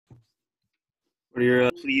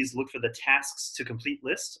Please look for the tasks to complete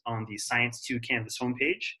list on the Science2 Canvas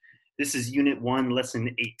homepage. This is Unit 1,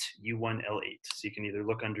 Lesson 8, U1L8. So you can either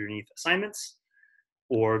look underneath assignments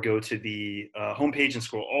or go to the homepage and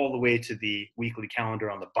scroll all the way to the weekly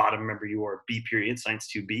calendar on the bottom. Remember, you are B period,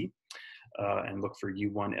 Science2B, and look for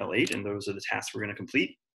U1L8, and those are the tasks we're going to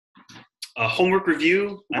complete. Homework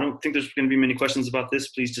review, I don't think there's going to be many questions about this.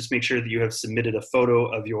 Please just make sure that you have submitted a photo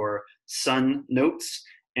of your sun notes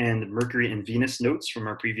and Mercury and Venus notes from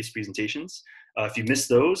our previous presentations. If you missed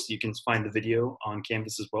those, you can find the video on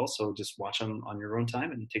Canvas as well, so just watch them on your own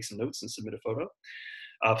time and take some notes and submit a photo.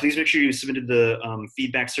 Please make sure you submitted the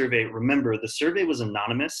feedback survey. Remember, the survey was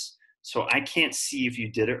anonymous, so I can't see if you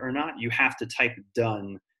did it or not. You have to type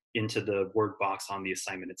done into the Word box on the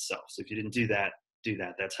assignment itself. So if you didn't do that, do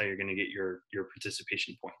that. That's how you're going to get your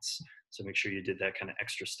participation points. So make sure you did that kind of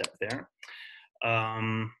extra step there.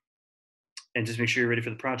 And just make sure you're ready for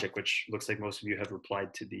the project, which looks like most of you have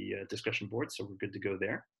replied to the discussion board, so we're good to go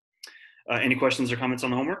there. Any questions or comments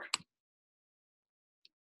on the homework?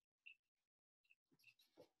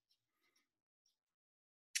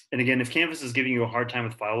 And again, if Canvas is giving you a hard time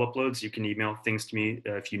with file uploads, you can email things to me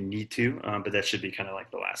if you need to, but that should be kind of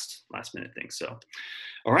like the last minute thing. So,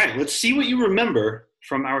 all right, let's see what you remember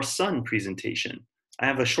from our sun presentation. I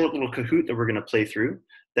have a short little Kahoot that we're going to play through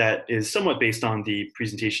that is somewhat based on the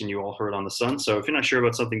presentation you all heard on the sun. So if you're not sure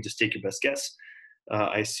about something, just take your best guess.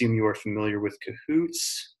 I assume you are familiar with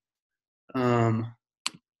Kahoots. All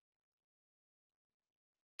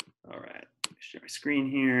right, share my screen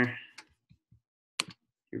here.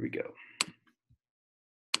 Here we go.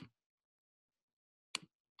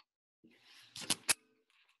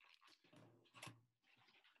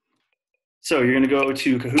 So you're going to go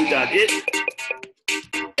to kahoot.it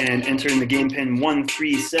and enter in the game pin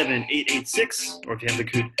 137886, or if you have the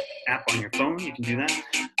Kahoot app on your phone, you can do that.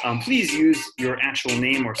 Please use your actual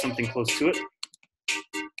name or something close to it.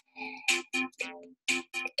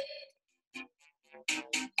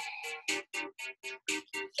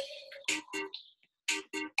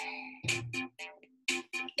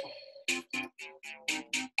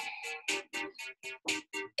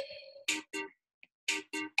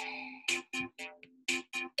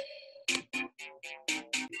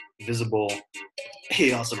 Visible.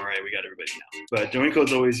 Hey, awesome. All right, we got everybody now. But join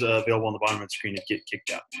code's always available on the bottom of the screen if you get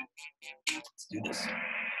kicked out. Let's do this.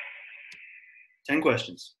 10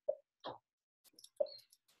 questions.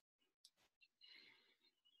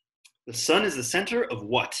 The sun is the center of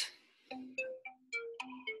what?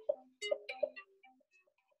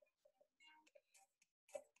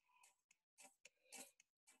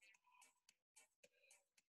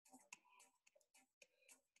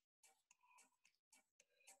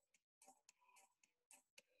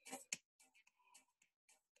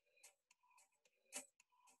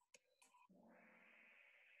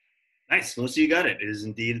 Nice, most of you got it. It is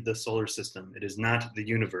indeed the solar system. It is not the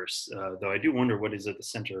universe, though I do wonder what is at the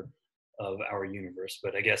center of our universe.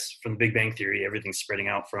 But I guess from the Big Bang Theory, everything's spreading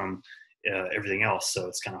out from everything else, so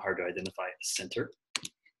it's kind of hard to identify a center.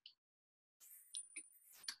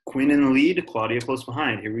 Quinn in the lead, Claudia close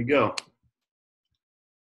behind. Here we go.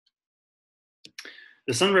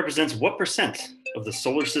 The sun represents what percent of the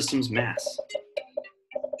solar system's mass?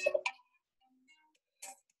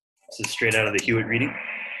 This is straight out of the Hewitt reading.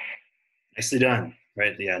 Nicely done,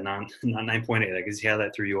 right? Yeah, not 9.8. I guess yeah,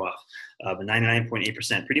 that threw you off. But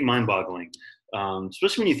 99.8%, pretty mind-boggling.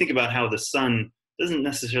 Especially when you think about how the sun doesn't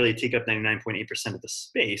necessarily take up 99.8% of the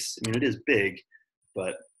space. I mean, it is big,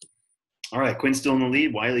 but all right, Quinn's still in the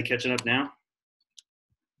lead. Wiley catching up now.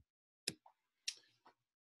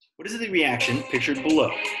 What is the reaction pictured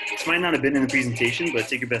below? This might not have been in the presentation, but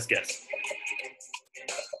take your best guess.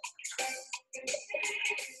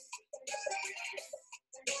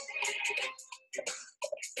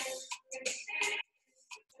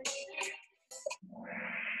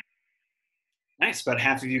 Nice, about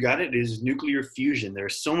half of you got it. It is nuclear fusion.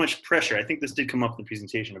 There's so much pressure. I think this did come up in the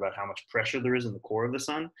presentation about how much pressure there is in the core of the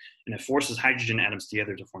sun, and it forces hydrogen atoms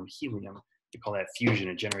together to form helium. We call that fusion.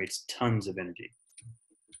 It generates tons of energy.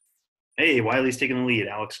 Hey, Wiley's taking the lead.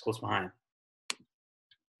 Alex close behind.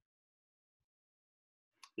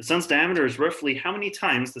 The sun's diameter is roughly how many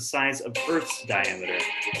times the size of Earth's diameter?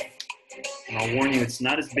 And I'll warn you, it's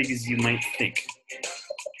not as big as you might think.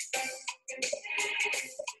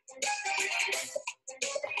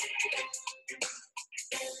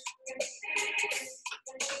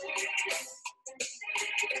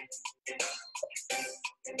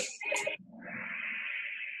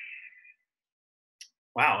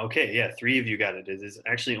 Wow, okay, yeah, 3 of you got it. It is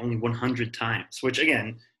actually only 100 times, which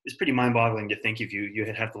again, is pretty mind-boggling to think if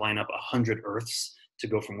you'd have to line up 100 Earths to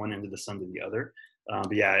go from one end of the sun to the other.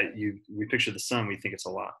 But yeah, we picture the sun, we think it's a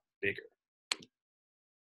lot bigger.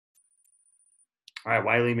 All right,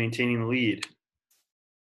 Wiley maintaining the lead.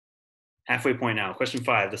 Halfway point now. Question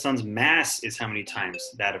 5. The sun's mass is how many times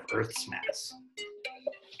that of Earth's mass?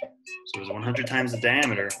 So it was 100 times the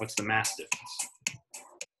diameter. What's the mass difference?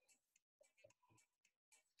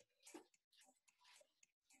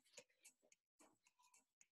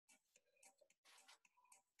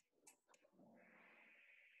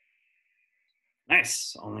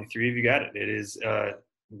 Nice. Only 3 of you got it. It is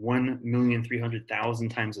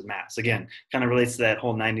 1,300,000 times the mass. Again, kind of relates to that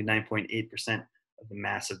whole 99.8% of the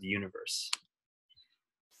mass of the universe.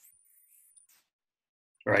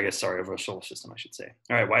 Or I guess, sorry, of our solar system, I should say.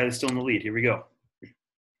 All right, Wiley's still in the lead. Here we go.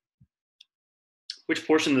 Which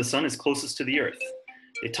portion of the sun is closest to the Earth?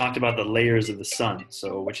 They talked about the layers of the sun.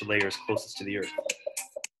 So which layer is closest to the Earth?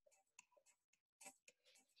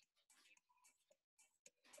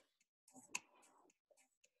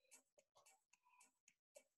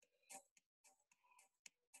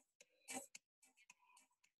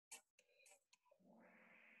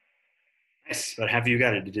 Nice, but have you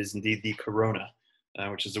got it? It is indeed the corona,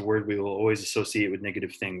 which is a word we will always associate with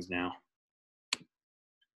negative things now.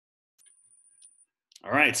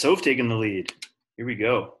 All right, Soph taking the lead. Here we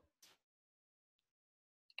go.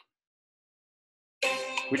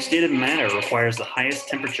 Which state of matter requires the highest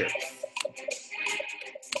temperature?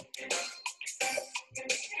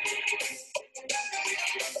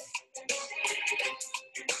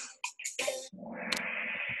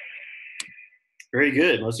 Very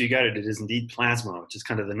good. Most of you got it. It is indeed plasma, which is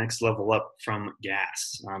kind of the next level up from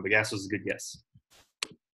gas. But gas was a good guess.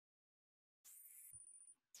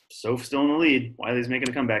 Soph still in the lead. Wiley's making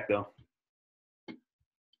a comeback, though.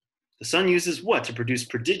 The sun uses what to produce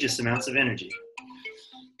prodigious amounts of energy?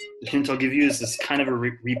 The hint I'll give you is this kind of a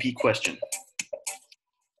repeat question.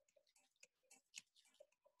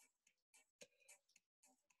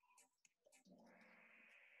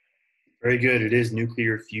 Very good. It is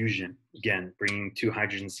nuclear fusion. Again, bringing 2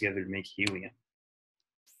 hydrogens together to make helium.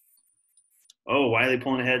 Oh, Wiley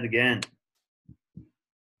pulling ahead again.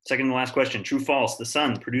 Second to last question. True, false. The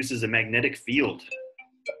sun produces a magnetic field.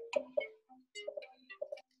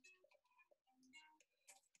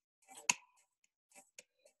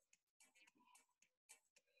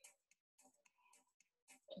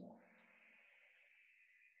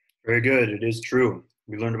 Very good. It is true.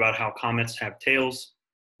 We learned about how comets have tails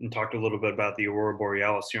and talked a little bit about the aurora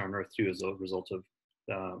borealis here on Earth too as a result of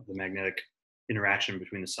the magnetic interaction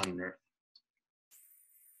between the sun and Earth.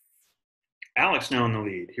 Alex now in the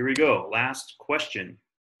lead. Here we go. Last question.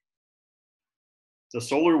 The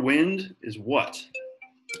solar wind is what?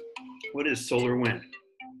 What is solar wind?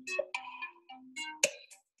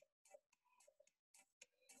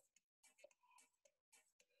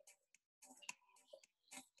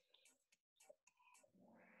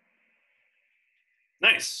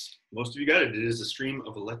 Nice. Most of you got it. It is a stream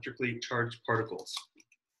of electrically charged particles.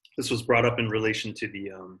 This was brought up in relation to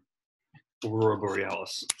the aurora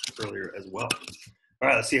borealis earlier as well. All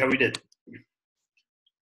right, let's see how we did.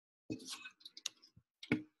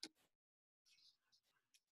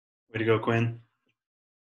 Way to go, Quinn.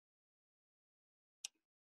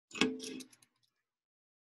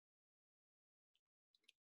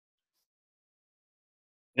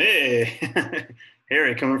 Hey,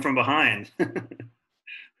 Harry coming from behind.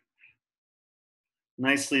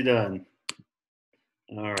 Nicely done.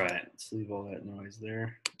 All right, let's leave all that noise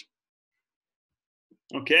there.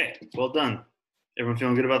 Okay, well done. Everyone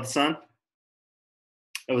feeling good about the sun?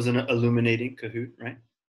 That was an illuminating Kahoot, right?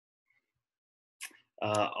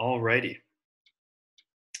 All righty.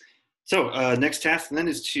 So next task then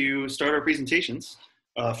is to start our presentations.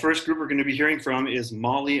 First group we're going to be hearing from is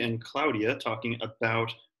Molly and Claudia talking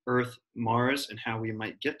about Earth, Mars, and how we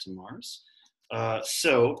might get to Mars.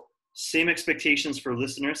 So same expectations for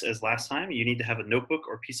listeners as last time. You need to have a notebook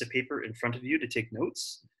or piece of paper in front of you to take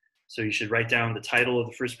notes. So you should write down the title of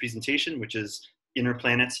the first presentation, which is Inner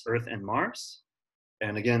Planets, Earth and Mars.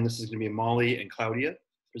 And again, this is going to be Molly and Claudia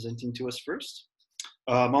presenting to us first.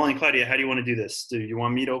 Molly and Claudia, how do you want to do this? Do you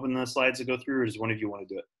want me to open the slides to go through, or does one of you want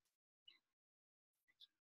to do it?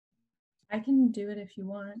 I can do it if you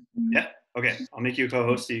want. Yeah, okay. I'll make you a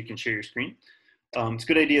co-host so you can share your screen. It's a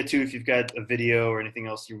good idea too, if you've got a video or anything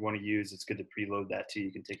else you want to use, it's good to preload that too.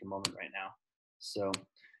 You can take a moment right now. So,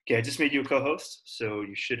 okay, I just made you a co-host, so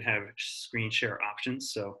you should have screen share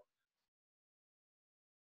options. So.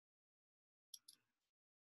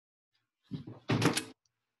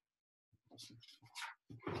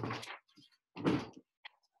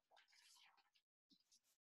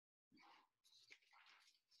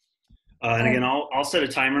 And again, Um, I'll set a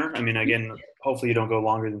timer. I mean, again, hopefully you don't go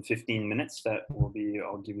longer than 15 minutes. That will be,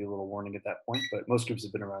 I'll give you a little warning at that point, but most groups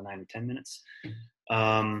have been around 9 to 10 minutes.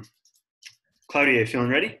 Um, Claudia, feeling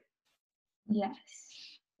ready? yes.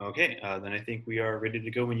 Okay, then I think we are ready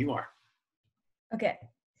to go when you are. Okay.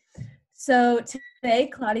 So today,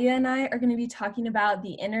 Claudia and I are going to be talking about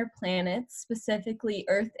the inner planets, specifically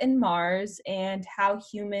Earth and Mars, and how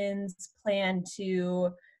humans plan to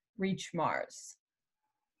reach Mars.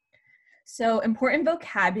 So important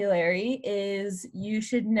vocabulary is you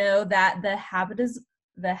should know that the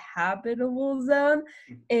habitable zone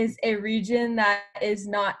is a region that is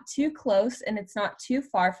not too close and it's not too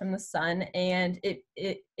far from the sun, and it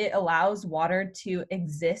allows water to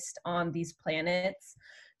exist on these planets.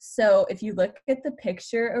 So if you look at the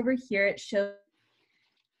picture over here, it shows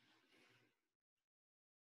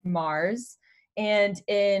Mars. And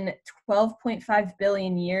in 12.5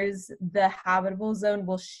 billion years, the habitable zone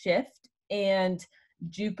will shift, and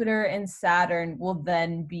Jupiter and Saturn will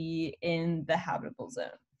then be in the habitable zone.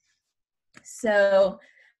 So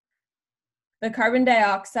the carbon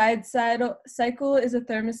dioxide cycle is a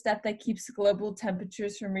thermostat that keeps global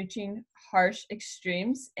temperatures from reaching harsh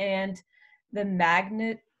extremes, and the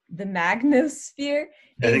magnosphere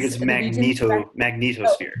I think is it's the region.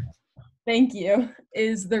 magnetosphere. Thank you.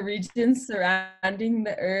 Is the region surrounding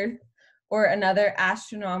the Earth or another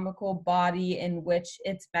astronomical body in which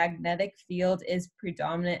its magnetic field is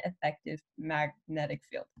predominant effective magnetic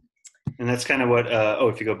field. And that's kind of what,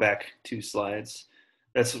 if you go back 2 slides,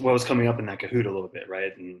 that's what was coming up in that Kahoot a little bit,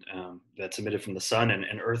 right? And that's emitted from the sun, and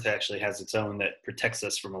Earth actually has its own that protects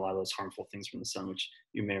us from a lot of those harmful things from the sun, which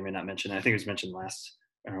you may or may not mention. I think it was mentioned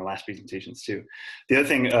in our last presentations too. The other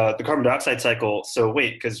thing, the carbon dioxide cycle. So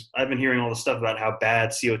wait, because I've been hearing all this stuff about how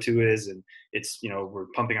bad CO2 is, and it's, we're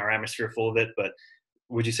pumping our atmosphere full of it. But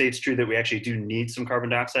would you say it's true that we actually do need some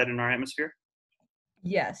carbon dioxide in our atmosphere?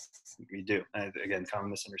 Yes. We do. Again,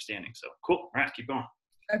 common misunderstanding. So cool. All right, keep going.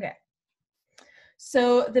 Okay.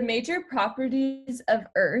 So the major properties of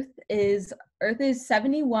Earth is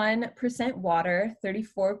 71% water,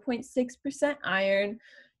 34.6% iron,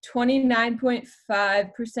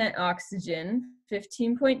 29.5% oxygen,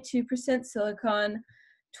 15.2% silicon,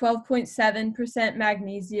 12.7%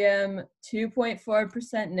 magnesium,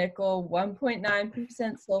 2.4% nickel,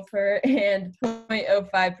 1.9% sulfur, and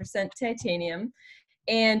 0.05% titanium.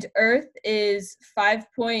 And Earth is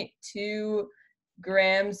 5.2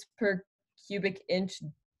 grams per cubic inch.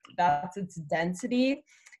 That's its density.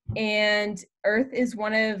 And Earth is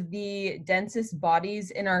one of the densest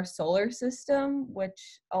bodies in our solar system,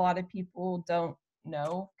 which a lot of people don't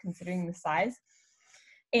know considering the size.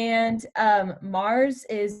 And Mars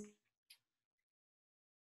is,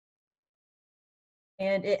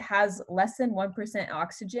 and it has less than 1%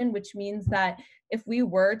 oxygen, which means that if we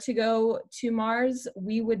were to go to Mars,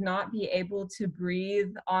 we would not be able to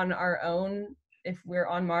breathe on our own if we're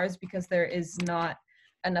on Mars, because there is not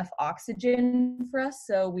enough oxygen for us.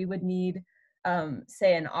 So we would need,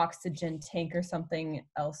 say, an oxygen tank or something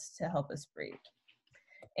else to help us breathe.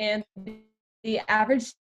 And the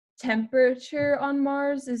average temperature on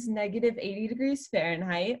Mars is negative 80 degrees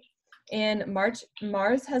Fahrenheit. And Mars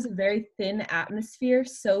has a very thin atmosphere,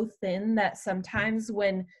 so thin that sometimes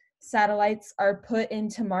when satellites are put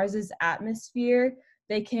into Mars's atmosphere,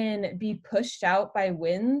 they can be pushed out by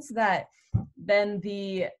winds that then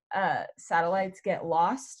the satellites get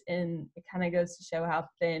lost, and it kind of goes to show how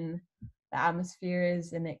thin the atmosphere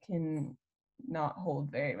is, and it can not hold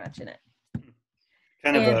very much in it.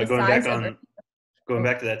 Kind of And the going size back of on going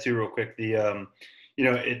back to that too real quick,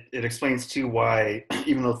 it explains too why,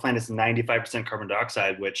 even though the planet is 95% carbon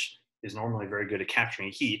dioxide, which is normally very good at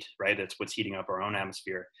capturing heat, right? That's what's heating up our own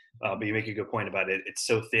atmosphere. But you make a good point about it. It's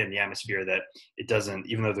so thin, the atmosphere, that it doesn't,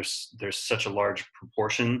 even though there's such a large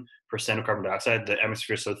percent of carbon dioxide, the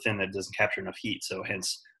atmosphere is so thin that it doesn't capture enough heat. So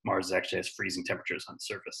hence Mars actually has freezing temperatures on the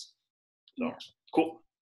surface. So Yeah. cool.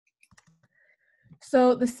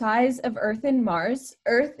 So the size of Earth and Mars.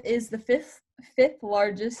 Earth is the fifth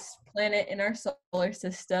largest planet in our solar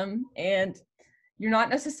system, and you're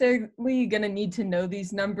not necessarily going to need to know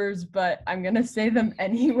these numbers, but I'm going to say them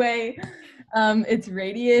anyway. Its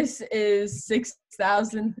radius is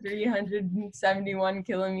 6,371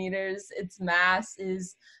 kilometers. Its mass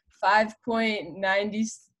is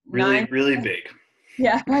 5.99. Really, really big.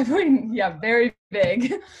 Yeah, very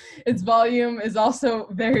big. Its volume is also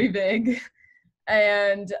very big.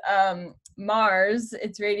 And Mars,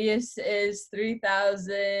 its radius is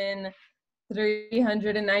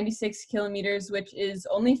 3,396 kilometers, which is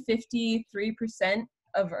only 53%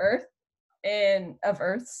 of Earth's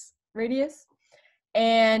radius.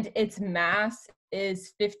 And its mass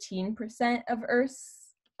is 15% of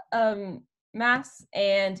Earth's mass,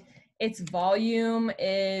 and its volume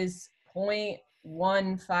is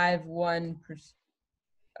 0.151%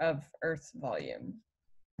 of Earth's volume.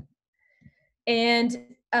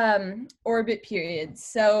 And orbit period.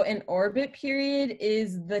 So an orbit period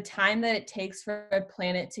is the time that it takes for a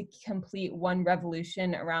planet to complete one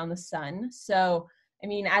revolution around the sun. So, I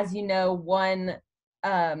mean, as you know, one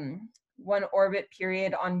orbit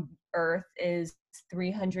period on Earth is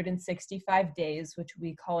 365 days, which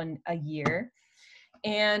we call a year.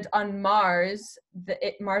 And on Mars,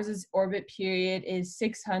 Mars's orbit period is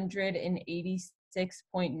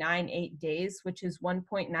 686.98 days, which is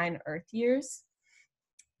 1.9 Earth years.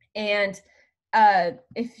 And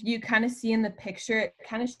if you kind of see in the picture, it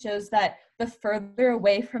kind of shows that the further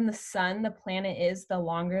away from the sun the planet is, the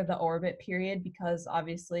longer the orbit period, because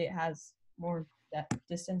obviously it has more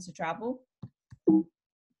distance to travel.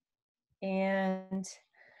 And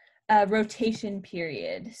rotation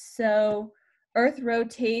period. So Earth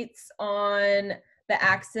rotates on the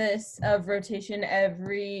axis of rotation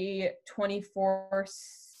every 24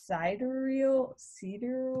 sidereal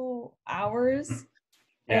hours.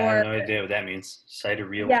 Yeah, I have no idea what that means.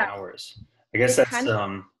 Sidereal hours. I guess that's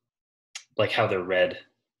like how they're read.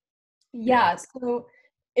 Yeah, so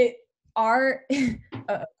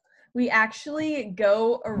we actually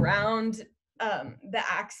go around the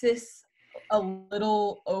axis a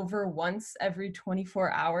little over once every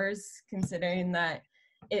 24 hours, considering that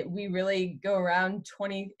we really go around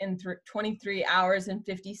 23 hours and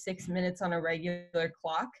 56 minutes on a regular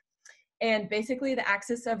clock. And basically the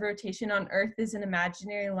axis of rotation on Earth is an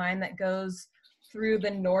imaginary line that goes through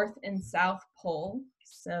the North and South Pole.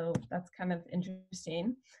 So that's kind of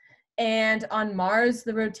interesting. And on Mars,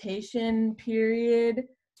 the rotation period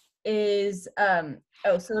is,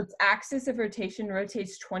 so its axis of rotation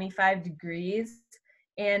rotates 25 degrees,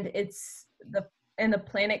 and the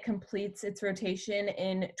planet completes its rotation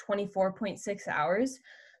in 24.6 hours.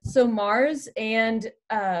 So Mars and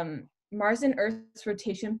Earth's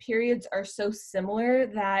rotation periods are so similar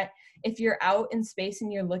that if you're out in space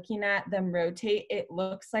and you're looking at them rotate, it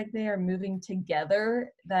looks like they are moving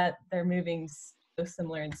together, that they're moving so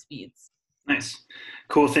similar in speeds. Nice.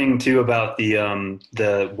 Cool thing too about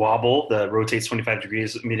the wobble, that rotates 25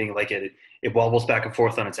 degrees, meaning like it wobbles back and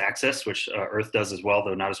forth on its axis, which Earth does as well,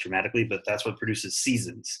 though not as dramatically, but that's what produces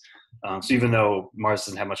seasons. So even though Mars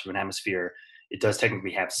doesn't have much of an atmosphere, it does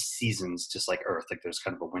technically have seasons, just like Earth. Like there's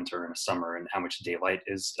kind of a winter and a summer, and how much daylight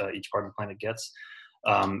is each part of the planet gets.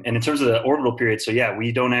 And in terms of the orbital period, so yeah,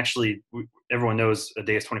 we don't actually, everyone knows a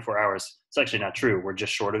day is 24 hours. It's actually not true. We're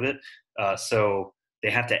just short of it. So they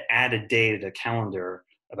have to add a day to the calendar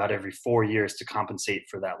about every 4 years to compensate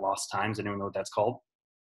for that lost time. Does anyone know what that's called?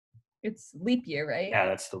 It's leap year, right? Yeah,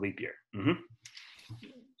 that's the leap year. Mm-hmm.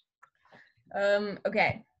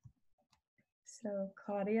 Okay. So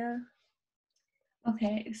Claudia.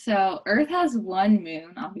 Okay, so Earth has one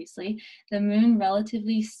moon, obviously. The moon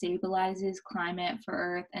relatively stabilizes climate for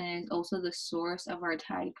Earth and is also the source of our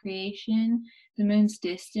tide creation. The moon's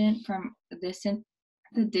distance from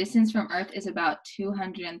Earth is about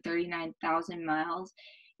 239,000 miles.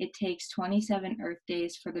 It takes 27 Earth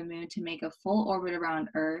days for the moon to make a full orbit around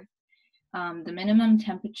Earth. The minimum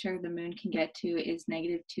temperature the moon can get to is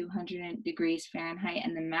negative 200 degrees Fahrenheit,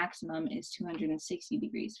 and the maximum is 260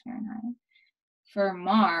 degrees Fahrenheit. For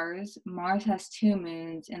Mars has two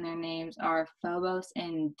moons, and their names are Phobos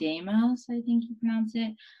and Deimos, I think you pronounce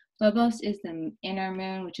it. Phobos is the inner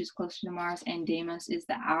moon, which is closer to Mars, and Deimos is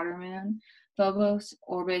the outer moon. Phobos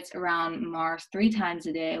orbits around Mars 3 times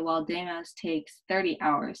a day, while Deimos takes 30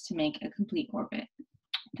 hours to make a complete orbit.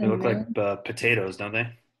 They look like potatoes, don't they?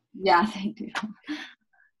 Yeah, they do.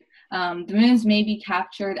 The moons may be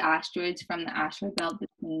captured asteroids from the asteroid belt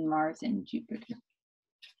between Mars and Jupiter.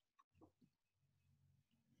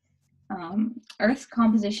 Earth's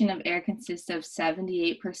composition of air consists of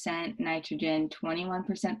 78% nitrogen,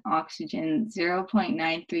 21% oxygen,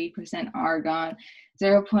 0.93% argon,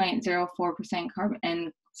 0.04% carbon,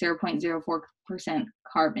 and 0.04%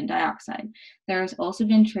 carbon dioxide. There has also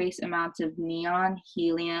been trace amounts of neon,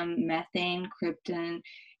 helium, methane, krypton,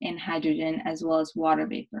 and hydrogen, as well as water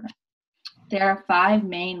vapor. There are 5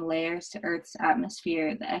 main layers to Earth's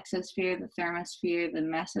atmosphere: the exosphere, the thermosphere, the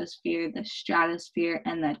mesosphere, the stratosphere,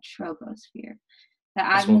 and the troposphere.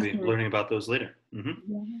 We'll be learning about those later. Mm-hmm.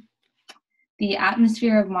 Yeah. The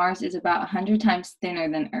atmosphere of Mars is about 100 times thinner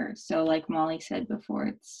than Earth. So like Molly said before,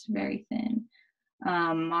 it's very thin.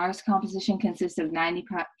 Mars composition consists of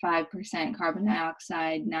 95% carbon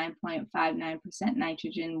dioxide, 9.59%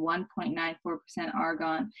 nitrogen, 1.94%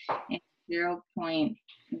 argon, and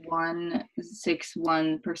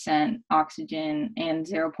 0.161% oxygen and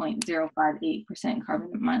 0.058% carbon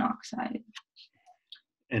monoxide.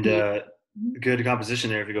 And good composition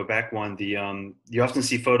there. If you go back one, you often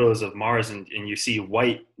see photos of Mars and you see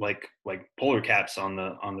white like polar caps on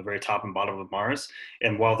the very top and bottom of Mars.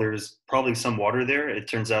 And while there's probably some water there, it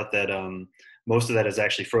turns out that most of that is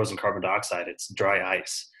actually frozen carbon dioxide. It's dry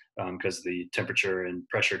ice because the temperature and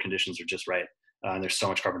pressure conditions are just right. And there's so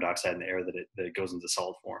much carbon dioxide in the air that it goes into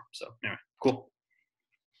solid form. So anyway, cool.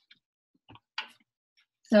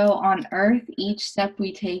 So on Earth, each step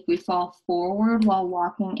we take, we fall forward while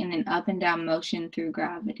walking in an up and down motion through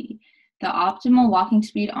gravity. The optimal walking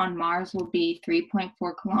speed on Mars will be 3.4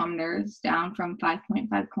 kilometers, down from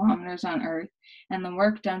 5.5 kilometers on Earth, and the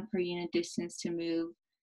work done per unit distance to move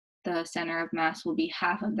the center of mass will be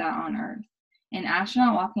half of that on Earth. An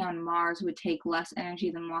astronaut walking on Mars would take less energy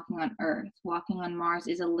than walking on Earth. Walking on Mars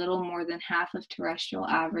is a little more than half of terrestrial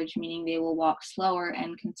average, meaning they will walk slower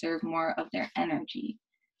and conserve more of their energy.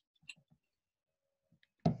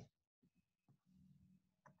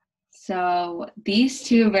 So these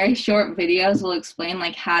two very short videos will explain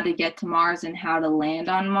like how to get to Mars and how to land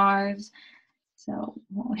on Mars. So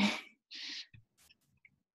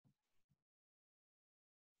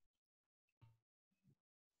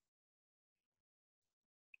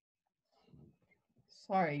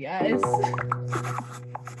Sorry, guys.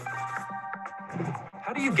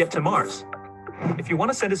 How do you get to Mars? If you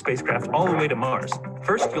want to send a spacecraft all the way to Mars,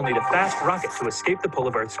 first you'll need a fast rocket to escape the pull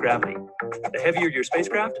of Earth's gravity. The heavier your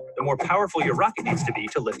spacecraft, the more powerful your rocket needs to be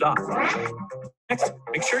to lift off. Next,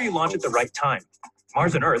 make sure you launch at the right time.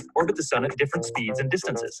 Mars and Earth orbit the sun at different speeds and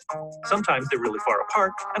distances. Sometimes they're really far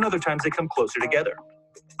apart, and other times they come closer together.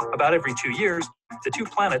 About every 2 years, the two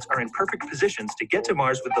planets are in perfect positions to get to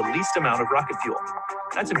Mars with the least amount of rocket fuel.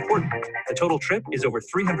 That's important. The total trip is over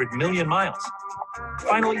 300 million miles.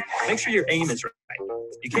 Finally, make sure your aim is right.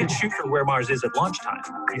 You can't shoot for where Mars is at launch time.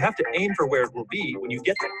 You have to aim for where it will be when you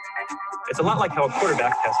get there. It's a lot like how a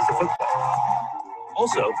quarterback passes a football.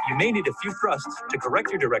 Also, you may need a few thrusts to correct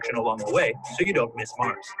your direction along the way so you don't miss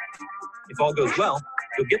Mars. If all goes well,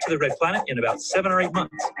 you'll get to the red planet in about 7 or 8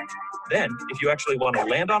 months. Then, if you actually want to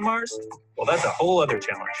land on Mars, well, that's a whole other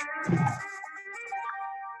challenge.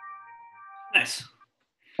 Nice.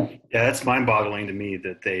 Yeah, that's mind-boggling to me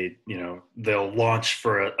that they'll launch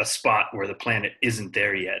for a spot where the planet isn't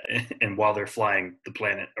there yet, and while they're flying, the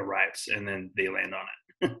planet arrives, and then they land on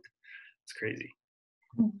it. It's crazy.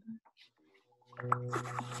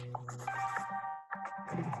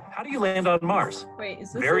 How do you land on Mars? Wait,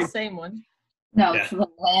 is this the same one? No, it's the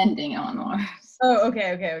landing on Mars. Oh,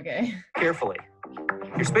 okay. Carefully.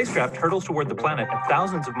 Your spacecraft hurtles toward the planet at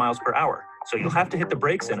thousands of miles per hour, so you'll have to hit the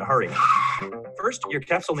brakes in a hurry. First, your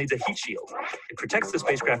capsule needs a heat shield. It protects the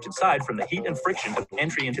spacecraft inside from the heat and friction of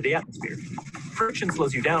entry into the atmosphere. Friction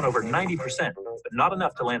slows you down over 90%, but not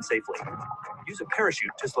enough to land safely. Use a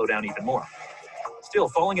parachute to slow down even more. Still,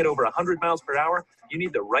 falling at over 100 miles per hour, you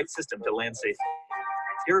need the right system to land safely.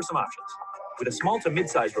 Here are some options. With a small to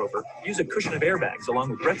mid-sized rover, use a cushion of airbags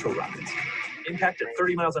along with retro rockets. Impact at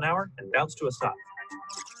 30 miles an hour and bounce to a stop.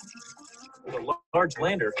 With a large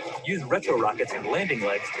lander, use retro rockets and landing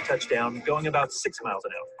legs to touch down, going about 6 miles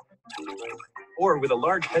an hour. Or with a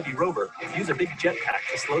large heavy rover, use a big jetpack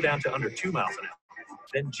to slow down to under 2 miles an hour.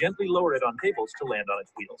 Then gently lower it on cables to land on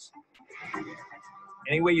its wheels.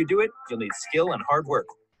 Any way you do it, you'll need skill and hard work.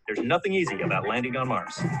 There's nothing easy about landing on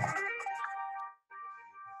Mars.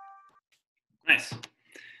 Nice.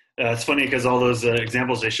 It's funny because all those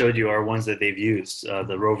examples I showed you are ones that they've used.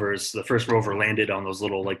 The rovers, the first rover landed on those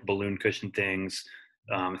little like balloon cushion things.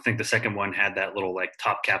 I think the second one had that little like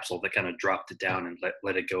top capsule that kind of dropped it down and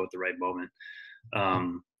let it go at the right moment,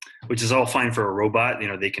 which is all fine for a robot.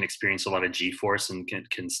 They can experience a lot of G-force and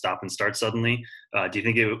can stop and start suddenly. Do you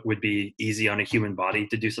think it would be easy on a human body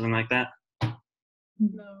to do something like that?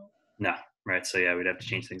 No. Right. So yeah, we'd have to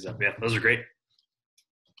change things up. Yeah, those are great.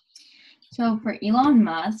 So for Elon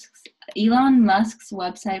Musk's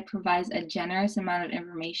website provides a generous amount of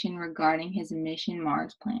information regarding his mission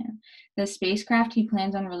Mars plan. The spacecraft he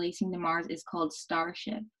plans on releasing to Mars is called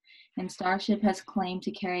Starship, and Starship has claimed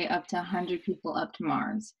to carry up to 100 people up to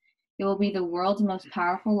Mars. It will be the world's most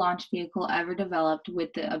powerful launch vehicle ever developed,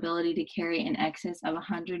 with the ability to carry in excess of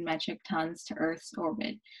 100 metric tons to Earth's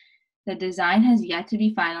orbit. The design has yet to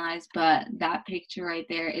be finalized, but that picture right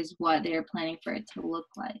there is what they are planning for it to look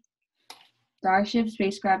like. Starship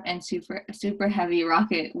spacecraft and super heavy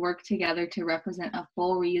rocket work together to represent a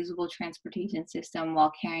full reusable transportation system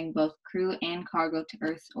while carrying both crew and cargo to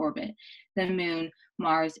Earth's orbit, the moon,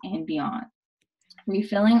 Mars, and beyond.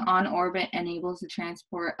 Refilling on orbit enables the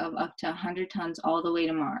transport of up to 100 tons all the way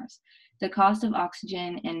to Mars. The cost of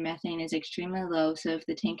oxygen and methane is extremely low, so if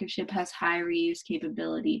the tanker ship has high reuse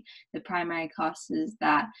capability, the primary cost is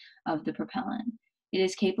that of the propellant. It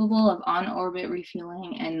is capable of on-orbit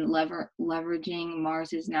refueling and leveraging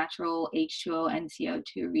Mars's natural H2O and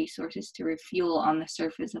CO2 resources to refuel on the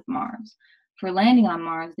surface of Mars. For landing on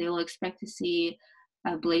Mars, they will expect to see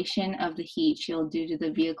ablation of the heat shield due to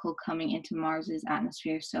the vehicle coming into Mars's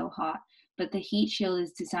atmosphere so hot. But the heat shield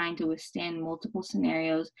is designed to withstand multiple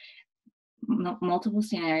scenarios.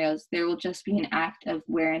 There will just be an act of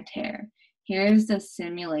wear and tear. Here is the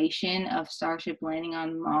simulation of Starship landing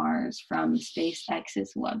on Mars from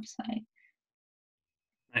SpaceX's website.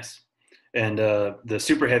 Nice. And the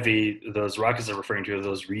super heavy, those rockets I'm referring to are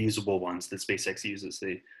those reusable ones that SpaceX uses.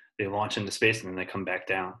 They launch into space and then they come back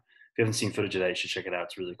down. If you haven't seen footage of that, you should check it out.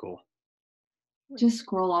 It's really cool. Just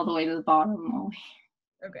scroll all the way to the bottom, Molly.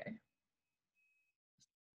 Okay.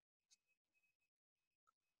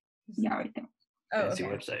 Yeah, right there. Oh, Fancy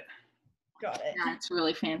okay. website. Got it. Yeah, it's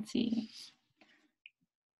really fancy.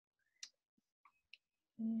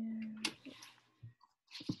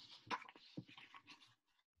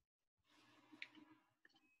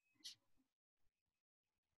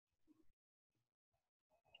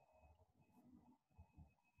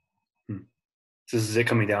 So this is it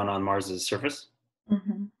coming down on Mars's surface?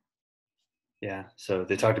 Mm-hmm. Yeah. So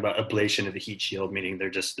they talked about ablation of the heat shield, meaning they're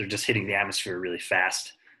just hitting the atmosphere really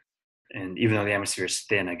fast. And even though the atmosphere is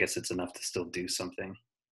thin, I guess it's enough to still do something.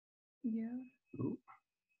 Yeah. Ooh.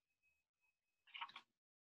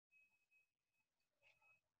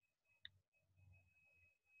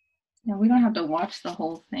 Yeah, we don't have to watch the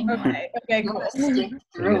whole thing. Okay. Okay. We'll Cool. skip They're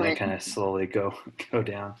through gonna it. kind of slowly go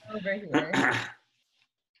down. Over here.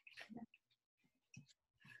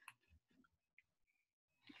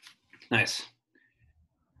 Nice.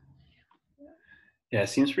 Yeah, it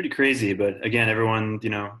seems pretty crazy, but again, everyone,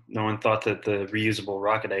 no one thought that the reusable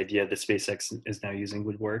rocket idea that SpaceX is now using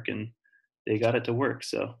would work, and they got it to work.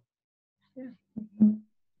 So. Yeah.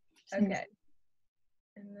 Okay.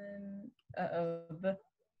 And then,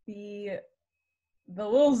 the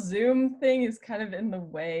little zoom thing is kind of in the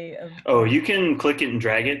way of. Oh, you can click it and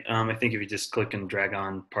drag it. I think if you just click and drag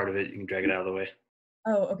on part of it, you can drag it out of the way.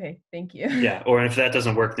 Oh, okay. Thank you. Yeah, or if that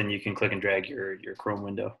doesn't work, then you can click and drag your Chrome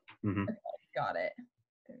window. Mm-hmm. Okay, got it.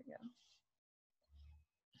 There we go.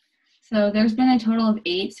 So there's been a total of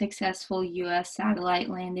 8 successful U.S. satellite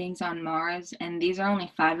landings on Mars, and these are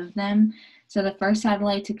only 5 of them. So the first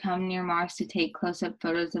satellite to come near Mars to take close-up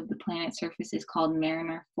photos of the planet's surface is called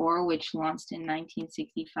Mariner 4, which launched in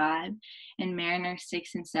 1965. And Mariner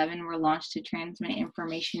 6 and 7 were launched to transmit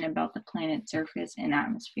information about the planet's surface and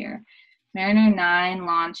atmosphere. Mariner 9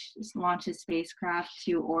 launches spacecraft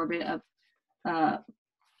to orbit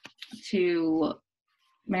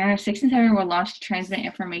Mariner 6 and 7 were launched to transmit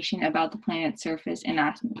information about the planet's surface and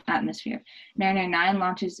atmosphere. Mariner 9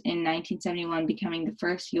 launches in 1971, becoming the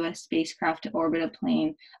first U.S. spacecraft to orbit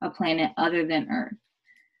a planet other than Earth.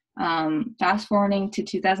 Fast forwarding to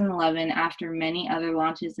 2011, after many other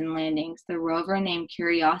launches and landings, the rover named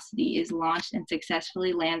Curiosity is launched and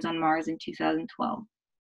successfully lands on Mars in 2012.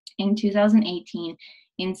 In 2018,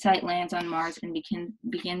 InSight lands on Mars and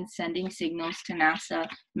begins sending signals to NASA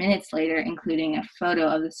minutes later, including a photo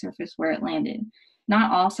of the surface where it landed.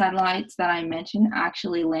 Not all satellites that I mentioned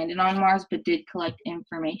actually landed on Mars, but did collect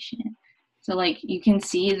information. So you can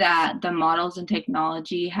see that the models and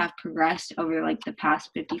technology have progressed over the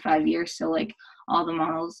past 55 years. So all the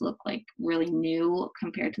models look really new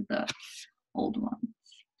compared to the old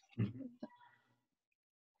ones.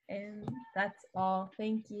 And that's all.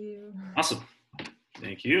 Thank you. Awesome.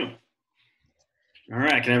 Thank you. All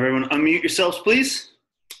right, can everyone unmute yourselves, please?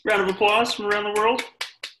 Round of applause from around the world.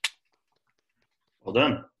 Well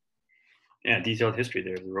done. Yeah, detailed history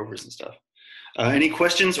there of the rovers and stuff. Any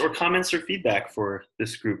questions or comments or feedback for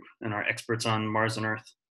this group and our experts on Mars and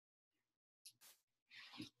Earth?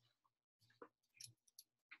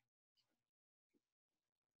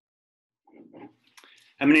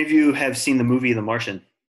 How many of you have seen the movie The Martian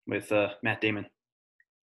with Matt Damon?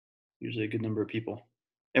 Usually a good number of people.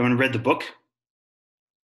 Anyone read the book?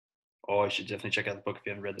 Oh, I should definitely check out the book if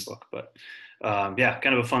you haven't read the book. But yeah,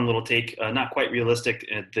 kind of a fun little take. Not quite realistic.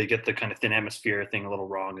 They get the kind of thin atmosphere thing a little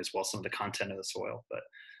wrong as well, some of the content of the soil. But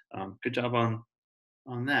good job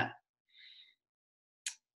on that.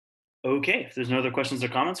 Okay, if there's no other questions or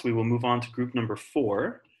comments, we will move on to group number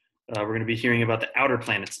 4. We're going to be hearing about the outer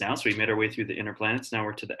planets now. So we made our way through the inner planets. Now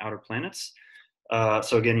we're to the outer planets.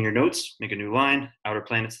 So again, in your notes, make a new line, outer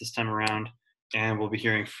planets this time around. And we'll be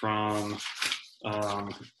hearing from,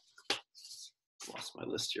 lost my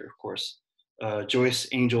list here, of course. Joyce,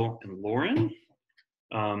 Angel, and Lauren.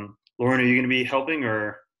 Lauren, are you going to be helping,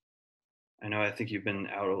 or I think you've been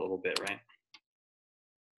out a little bit, right?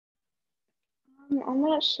 I'm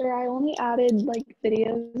not sure. I only added like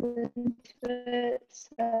videos into it,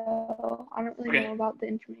 so I don't really know about the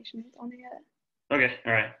information that's on it yet. Okay,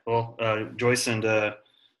 all right. Well, Joyce and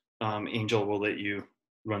Angel will let you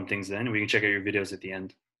run things then. We can check out your videos at the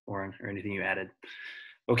end, Lauren, or anything you added.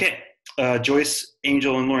 Okay, Joyce,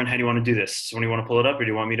 Angel, and Lauren, how do you want to do this? Someone, you want to pull it up, or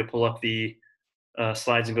do you want me to pull up the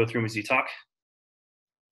slides and go through them as you talk?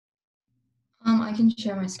 I can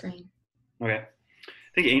share my screen. Okay.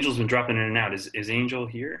 I think Angel's been dropping in and out. Is Angel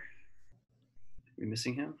here? Are we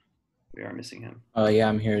missing him? We are missing him. Yeah,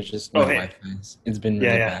 I'm here. It's just my Wi-Fi. It's been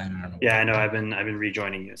really bad. I don't know. Yeah, I know. I've been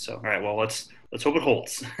rejoining you. So all right. Well, let's hope it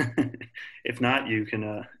holds. If not, you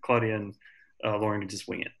can Claudia and Lauren can just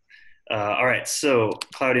wing it. All right. So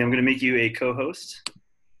Claudia, I'm going to make you a co-host.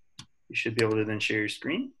 You should be able to then share your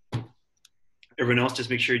screen. Everyone else, just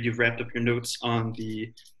make sure you've wrapped up your notes on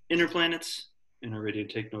the inner planets and are ready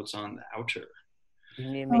to take notes on the outer.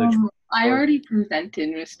 I already presented,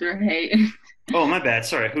 Mr. Hay. Oh, my bad.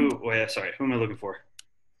 Sorry. Who am I looking for?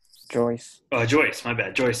 Joyce. Joyce. My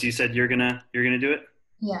bad. Joyce, you said you're gonna do it?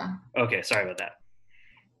 Yeah. Okay. Sorry about that.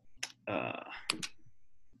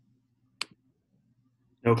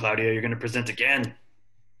 No, Claudia, you're gonna present again.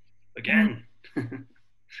 Again.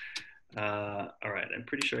 All right. I'm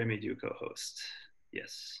pretty sure I made you a co-host.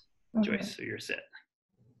 Yes. Okay. Joyce, so you're set.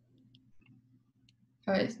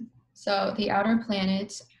 All right. So the outer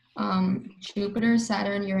planets, Jupiter,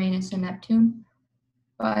 Saturn, Uranus, and Neptune,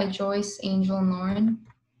 by Joyce, Angel, and Lauren.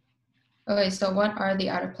 Okay, so what are the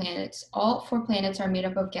outer planets? All 4 planets are made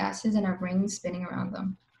up of gases and have rings spinning around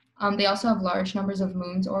them. They also have large numbers of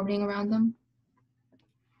moons orbiting around them.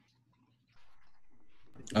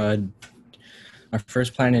 Our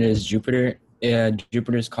first planet is Jupiter.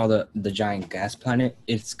 Jupiter is called the giant gas planet.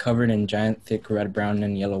 It's covered in giant, thick red, brown,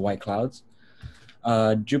 and yellow white clouds.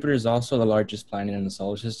 Jupiter is also the largest planet in the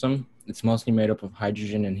solar system. It's mostly made up of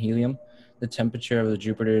hydrogen and helium. The temperature of the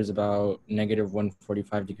Jupiter is about negative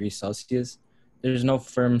 145 degrees Celsius. There's no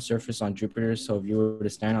firm surface on Jupiter, so if you were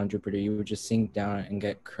to stand on Jupiter, you would just sink down and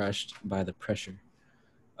get crushed by the pressure.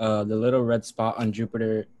 The little red spot on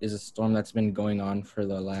Jupiter is a storm that's been going on for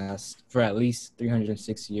at least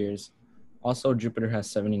 306 years. Also, Jupiter has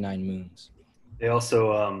 79 moons. They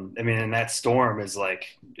also, and that storm is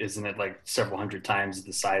isn't it like several hundred times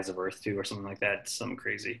the size of Earth too, or something like that? It's something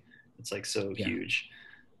crazy. It's like so huge.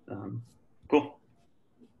 Cool.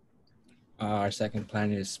 Our second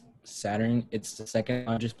planet is Saturn. It's the second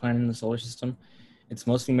largest planet in the solar system. It's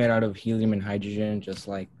mostly made out of helium and hydrogen, just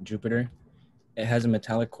like Jupiter. It has a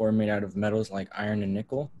metallic core made out of metals like iron and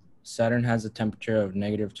nickel. Saturn has a temperature of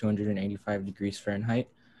negative 285 degrees Fahrenheit.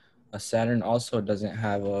 Saturn also doesn't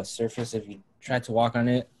have a surface. If you try to walk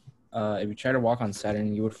on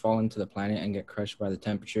Saturn, you would fall into the planet and get crushed by the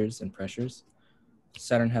temperatures and pressures.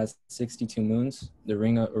 Saturn has 62 moons. The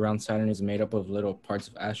ring around Saturn is made up of little parts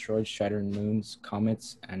of asteroids, shattered moons,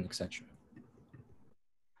 comets, and etc.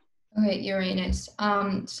 Okay, Uranus.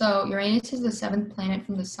 So Uranus is the 7th planet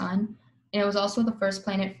from the sun, and it was also the first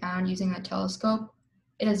planet found using a telescope.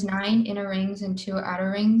 It has 9 inner rings and 2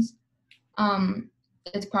 outer rings.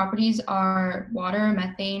 Its properties are water,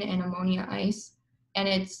 methane, and ammonia ice, and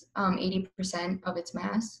it's 80% of its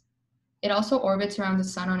mass. It also orbits around the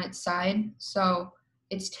sun on its side, so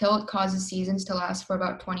its tilt causes seasons to last for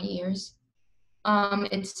about 20 years.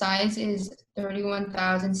 Its size is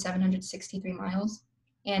 31,763 miles,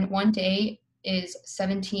 and 1 day is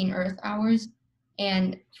 17 Earth hours,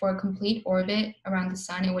 and for a complete orbit around the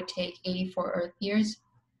sun, it would take 84 Earth years.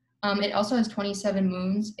 It also has 27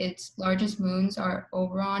 moons. Its largest moons are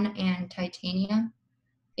Oberon and Titania.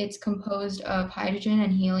 It's composed of hydrogen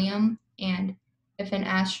and helium, and if an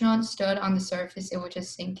astronaut stood on the surface, it would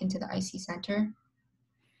just sink into the icy center.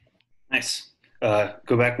 Nice.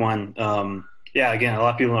 Go back one. Again, a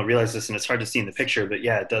lot of people don't realize this, and it's hard to see in the picture, but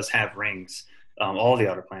yeah, it does have rings. All the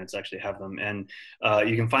outer planets actually have them. And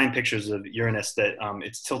you can find pictures of Uranus that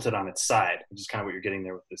it's tilted on its side, which is kind of what you're getting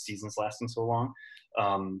there with the seasons lasting so long.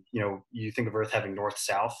 You think of Earth having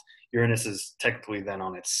north-south. Uranus is technically then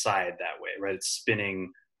on its side that way, right? It's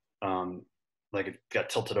spinning like it got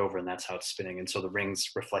tilted over, and that's how it's spinning. And so the rings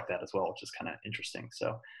reflect that as well, which is kind of interesting.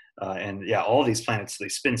 So, all these planets, they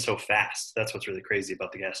spin so fast. That's what's really crazy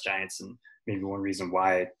about the gas giants, and maybe one reason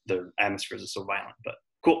why their atmospheres are so violent, but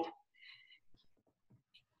cool.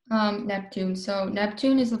 Neptune. So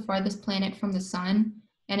Neptune is the farthest planet from the sun,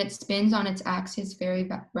 and it spins on its axis very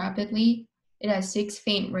rapidly. It has 6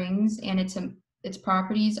 faint rings, and it's Its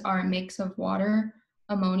properties are a mix of water,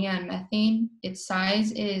 ammonia, and methane. Its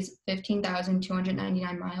size is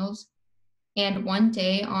 15,299 miles. And 1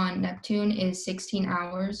 day on Neptune is 16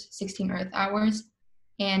 hours, 16 Earth hours.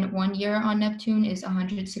 And 1 year on Neptune is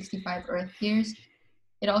 165 Earth years.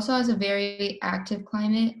 It also has a very active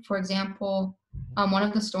climate. For example, one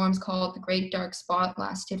of the storms called the Great Dark Spot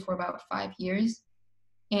lasted for about 5 years.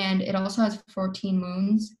 And it also has 14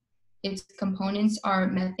 moons. Its components are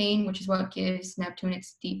methane, which is what gives Neptune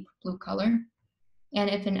its deep blue color. And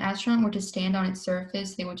if an astronaut were to stand on its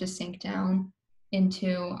surface, they would just sink down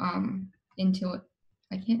into it.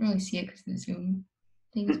 I can't really see it because the zoom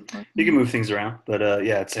thing is blocking. You can move things around, but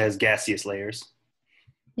yeah, it has gaseous layers.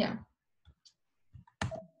 Yeah.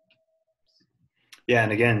 Yeah,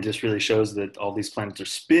 and again, just really shows that all these planets are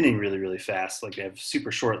spinning really, really fast. Like they have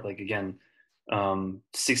super short, like again,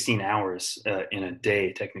 16 hours in a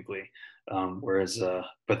day technically, whereas,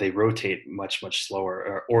 but they rotate much, much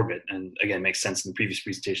slower orbit. And again, makes sense in the previous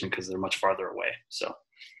presentation because they're much farther away. So.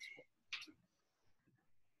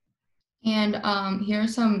 And here are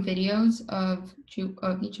some videos of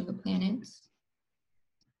each of the planets.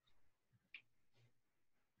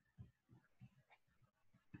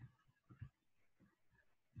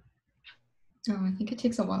 Oh, I think it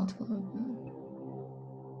takes a while to load.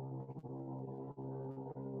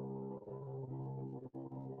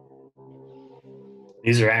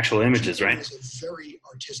 These are actual images, right? It's a very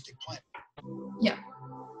artistic planet. Yeah.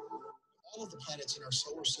 All of the planets in our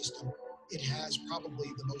solar system, it has probably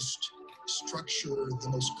the most structure, the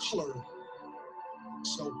most color.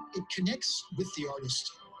 So it connects with the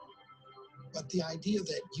artist. But the idea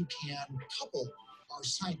that you can couple our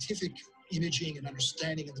scientific imaging and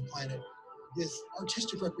understanding of the planet with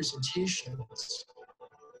artistic representations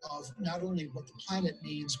of not only what the planet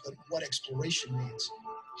means, but what exploration means,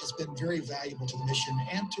 has been very valuable to the mission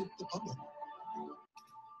and to the public.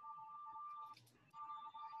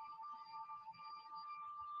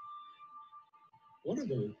 One of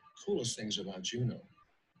the coolest things about Juno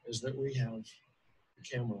is that we have a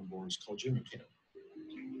camera on board. It's called JunoCam.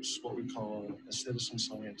 It's what we call a citizen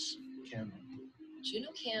science camera.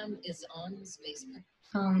 JunoCam is on the spacecraft.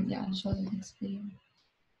 Yeah, I'll show the next video.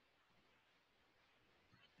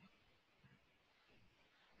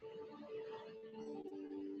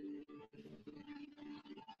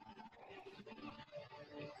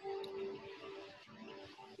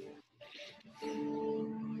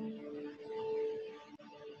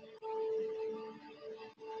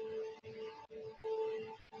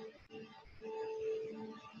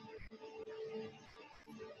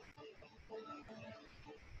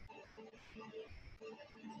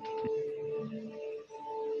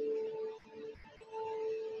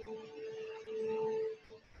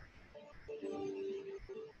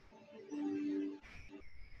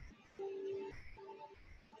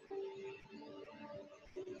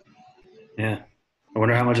 Yeah. I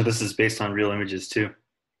wonder how much of this is based on real images too,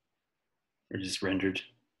 or just rendered.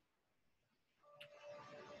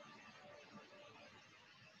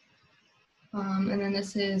 And then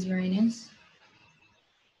this is Uranus.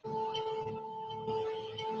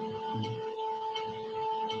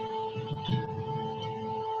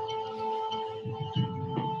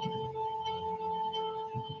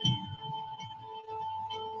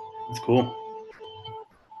 That's cool.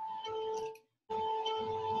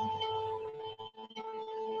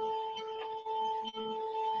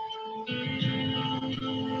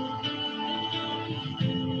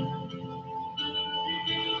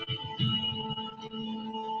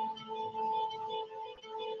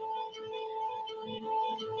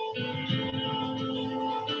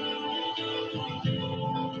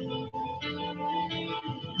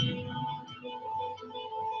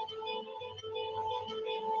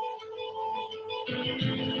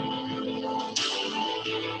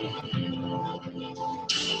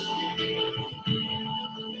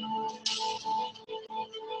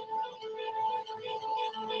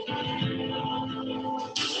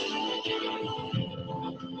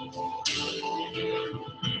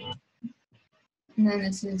 And then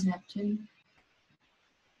this is Neptune.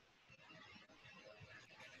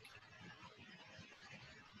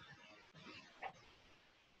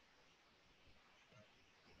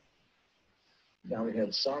 Now we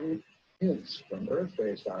have some hints from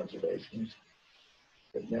Earth-based observations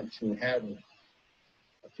that Neptune had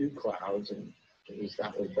a few clouds, and at least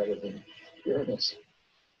that was better than Uranus.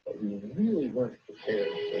 But we really weren't prepared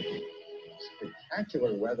for the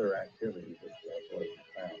spectacular weather activity that was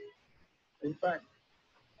found. In fact,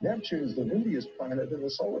 Neptune is the windiest planet in the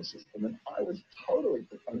solar system, and I was totally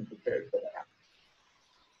unprepared for that.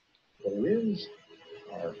 The winds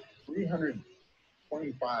are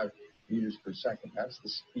 325 meters per second. That's the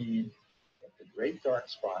speed that the great dark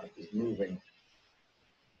spot is moving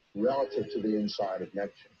relative to the inside of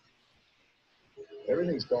Neptune.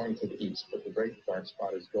 Everything's going to the east, but the great dark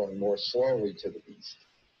spot is going more slowly to the east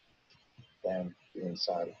than the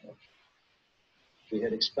inside of Neptune. We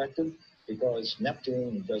had expected, because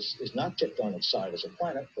Neptune is not tipped on its side as a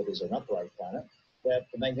planet, but is an upright planet, that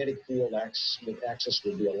the magnetic field axis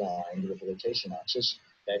would be aligned with the rotation axis.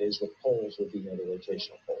 That is, the poles would be near the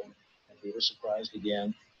rotational pole. And we were surprised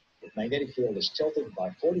again. The magnetic field is tilted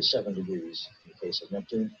by 47 degrees in the case of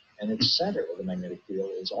Neptune, and its center of the magnetic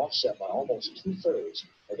field is offset by almost 2/3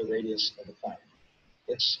 of the radius of the planet.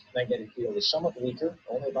 Its magnetic field is somewhat weaker,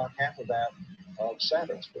 only about half of that of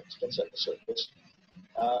Saturn's, for instance, at the surface.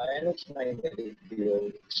 And its magnetic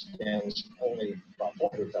field extends only about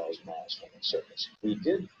 400,000 miles from the surface. We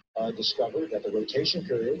did discover that the rotation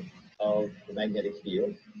period of the magnetic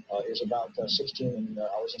field is about 16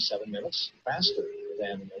 hours and 7 minutes, faster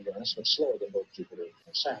than Uranus, but slower than both Jupiter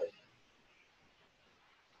and Saturn.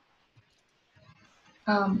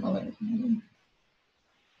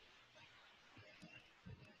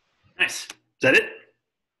 Nice. Is that it?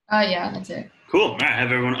 Yeah, that's it. Cool. All right,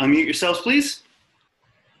 have everyone unmute yourselves, please.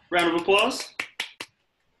 Round of applause.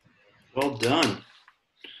 Well done.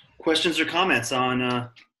 Questions or comments on the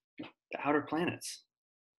outer planets?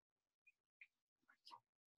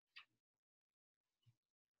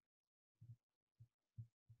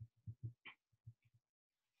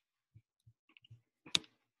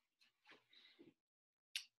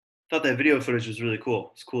 Thought that video footage was really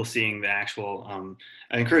cool. It's cool seeing the actual.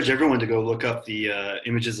 I encourage everyone to go look up the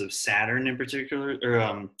images of Saturn in particular,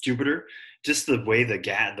 or Jupiter. Just the way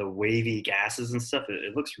the wavy gases and stuff.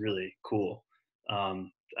 It looks really cool.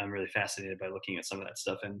 I'm really fascinated by looking at some of that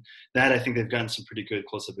stuff, and that I think they've gotten some pretty good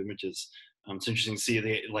close-up images. It's interesting to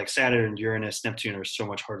see like Saturn, Uranus, Neptune are so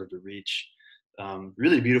much harder to reach.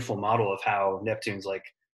 Really beautiful model of how Neptune's like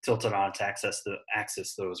tilted on its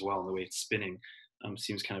axis though as well, and the way it's spinning.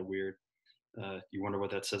 Seems kind of weird. You wonder what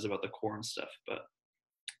that says about the core and stuff, but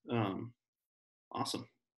awesome.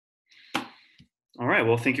 All right,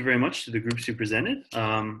 well, thank you very much to the groups who presented.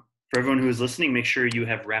 For everyone who is listening, make sure you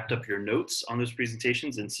have wrapped up your notes on those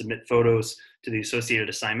presentations and submit photos to the associated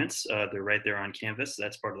assignments. They're right there on Canvas.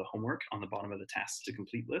 That's part of the homework on the bottom of the tasks to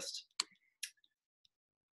complete list.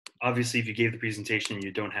 Obviously, if you gave the presentation,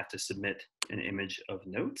 you don't have to submit an image of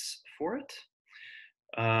notes for it.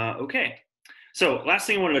 Okay. So last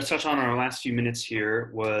thing I wanted to touch on in our last few minutes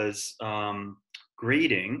here was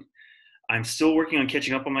grading. I'm still working on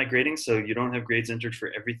catching up on my grading, so you don't have grades entered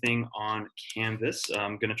for everything on Canvas.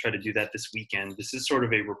 I'm going to try to do that this weekend. This is sort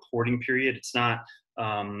of a reporting period. It's not,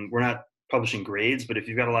 we're not publishing grades, but if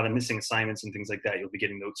you've got a lot of missing assignments and things like that, you'll be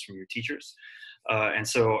getting notes from your teachers. And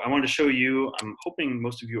so I wanted to show you, I'm hoping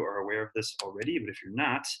most of you are aware of this already, but if you're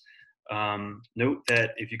not, note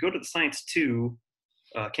that if you go to the Science2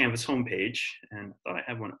 Canvas homepage, and I thought I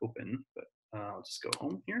had one open, but I'll just go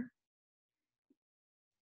home here.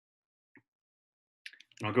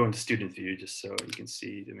 And I'll go into student view just so you can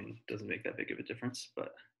see, I mean, it doesn't make that big of a difference,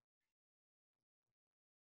 but.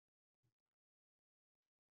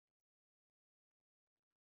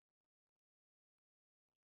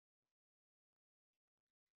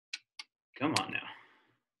 Come on now.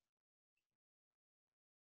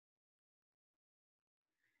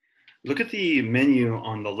 Look at the menu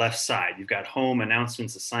on the left side. You've got home,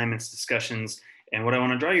 announcements, assignments, discussions, and what I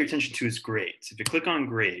want to draw your attention to is grades. If you click on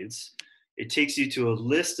grades, it takes you to a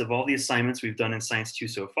list of all the assignments we've done in Science 2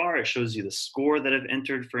 so far. It shows you the score that I've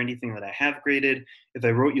entered for anything that I have graded. If I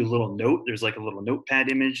wrote you a little note, there's like a little notepad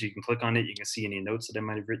image. You can click on it. You can see any notes that I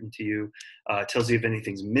might have written to you. It tells you if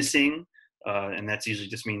anything's missing. And that usually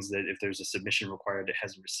just means that if there's a submission required, it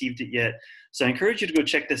hasn't received it yet. So I encourage you to go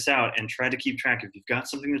check this out and try to keep track. If you've got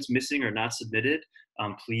something that's missing or not submitted,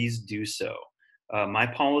 please do so. My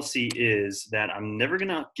policy is that I'm never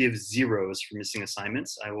gonna give zeros for missing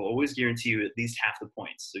assignments. I will always guarantee you at least half the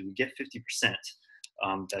points. So you get 50%.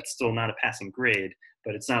 That's still not a passing grade,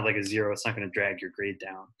 but it's not like a zero. It's not gonna drag your grade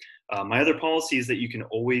down. My other policy is that you can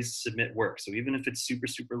always submit work. So even if it's super,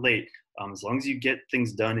 super late, as long as you get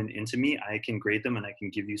things done and into me, I can grade them and I can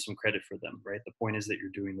give you some credit for them, right? The point is that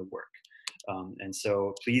you're doing the work. And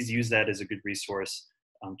so please use that as a good resource.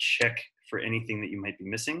 Check for anything that you might be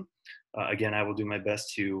missing. Again, I will do my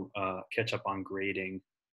best to catch up on grading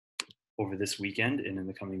over this weekend and in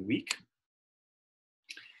the coming week.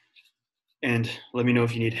 And let me know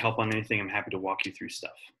if you need help on anything. I'm happy to walk you through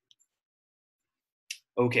stuff.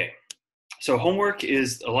 Okay, so homework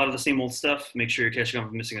is a lot of the same old stuff. Make sure you're catching up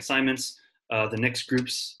with missing assignments. The next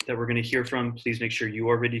groups that we're going to hear from, please make sure you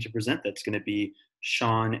are ready to present. That's going to be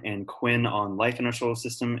Sean and Quinn on life in our solar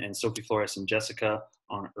system, and Sophie, Flores, and Jessica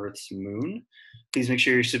on Earth's moon. Please make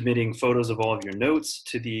sure you're submitting photos of all of your notes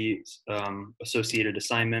to the associated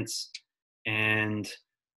assignments. And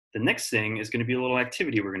the next thing is going to be a little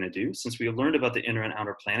activity we're going to do. Since we learned about the inner and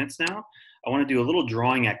outer planets now, I want to do a little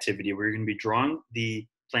drawing activity where you're going to be drawing the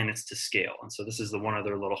planets to scale. And so this is the one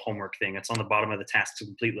other little homework thing. It's on the bottom of the task to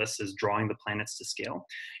complete list, is drawing the planets to scale.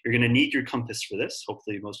 You're going to need your compass for this.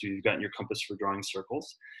 Hopefully most of you have gotten your compass for drawing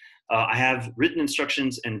circles. I have written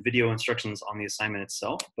instructions and video instructions on the assignment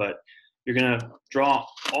itself, but you're going to draw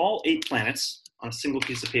all 8 planets on a single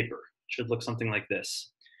piece of paper. It should look something like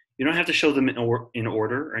this. You don't have to show them in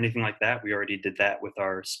order or anything like that. We already did that with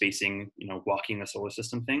our spacing, walking the solar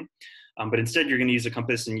system thing. But instead, you're going to use a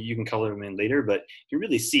compass, and you can color them in later. But you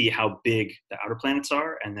really see how big the outer planets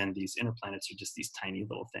are, and then these inner planets are just these tiny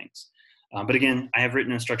little things. But again, I have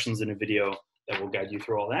written instructions in a video that will guide you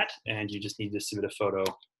through all that, and you just need to submit a photo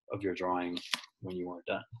of your drawing when you are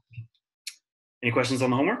done. Any questions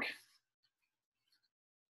on the homework?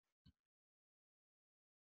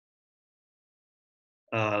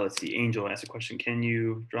 Let's see, Angel asked a question. Can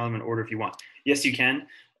you draw them in order if you want? Yes, you can.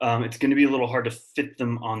 It's going to be a little hard to fit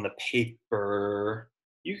them on the paper.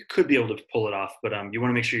 You could be able to pull it off, but you want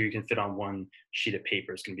to make sure you can fit on one sheet of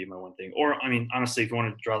paper is going to be my one thing. Or, I mean, honestly, if you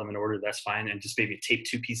want to draw them in order, that's fine. And just maybe tape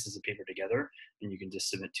 2 pieces of paper together, and you can just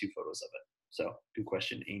submit 2 photos of it. So, good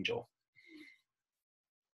question, Angel.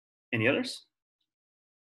 Any others?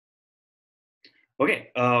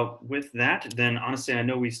 Okay, with that, then honestly, I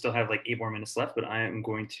know we still have like 8 more minutes left, but I am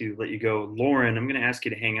going to let you go. Lauren, I'm going to ask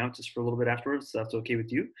you to hang out just for a little bit afterwards, so that's okay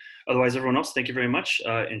with you. Otherwise, everyone else, thank you very much.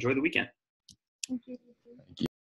 Enjoy the weekend. Thank you.